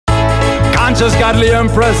conscious, godly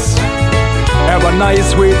empress, ever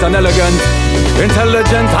nice, sweet and elegant,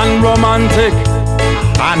 intelligent and romantic,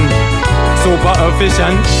 and super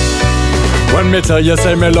efficient. When me tell you,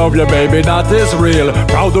 say me love you, baby, that is real.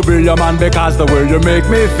 Proud to be your man because the way you make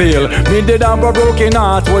me feel. Me did have a broken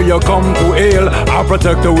heart where you come to heal. I'll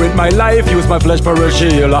protect you with my life, use my flesh for a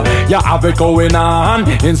shield. You have it going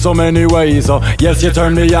on in so many ways. Yes, you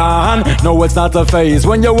turn me on, no, it's not a phase.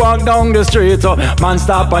 When you walk down the street, man,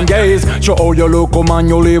 stop and gaze. Show how you look, man,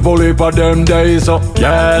 you live only for them days.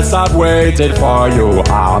 Yes, I've waited for you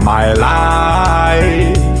all my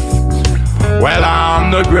life. Well,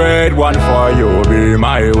 I'm the great one for you, be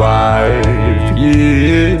my wife,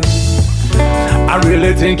 yeah. I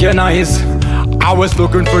really think you're nice. I was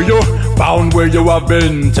looking for you, found where you have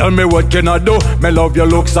been. Tell me what can I do, me love your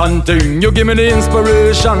looks and thing. You give me the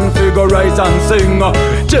inspiration, figure right and sing.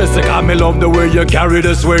 Jessica, me love the way you carry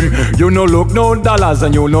the swing. You no look no dollars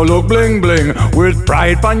and you no look bling bling. With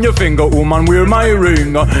pride on your finger, woman, wear my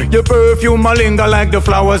ring. Your perfume a linger like the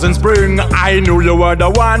flowers in spring. I knew you were the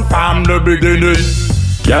one from the beginning.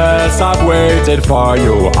 Yes, I've waited for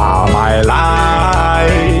you all my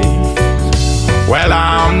life. Well,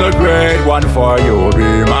 I'm the great one for you,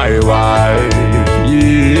 be my wife,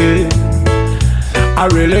 yeah. I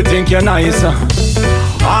really think you're nice.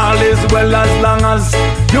 All is well as long as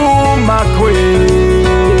you my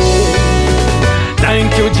queen.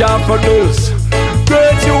 Thank you, Ja, for this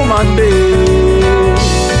great human being.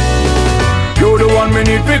 You're the one me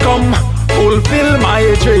need to come fulfill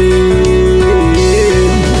my dream.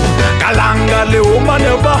 Kalanga the woman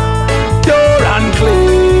ever pure and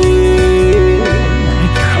clean.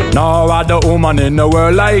 No other woman in the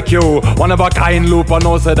world like you. One of a kind, Lupa,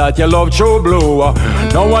 know say that you love true blue.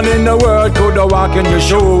 No one in the world could walk in your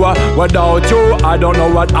shoe. Without you, I don't know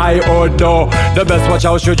what I would do. The best watch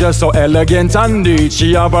out, she's just so elegant and neat.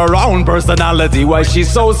 She have her own personality, why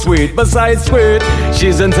she's so sweet. Besides sweet,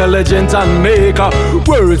 she's intelligent and make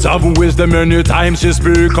words of wisdom any time she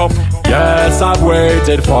speak up. Yes, I've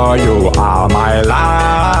waited for you all my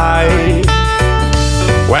life.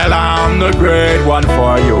 Well, I'm the great one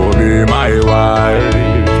for you, be my wife,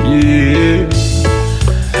 yeah.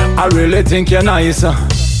 I really think you're nice.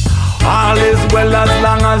 All is well as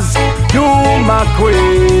long as you my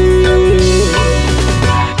queen.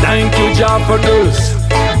 Thank you, Ja, for this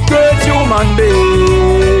great human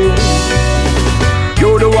being.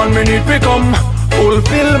 You're the one me need to come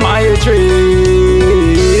fulfill my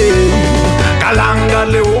dream. Kalanga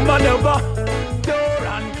the woman ever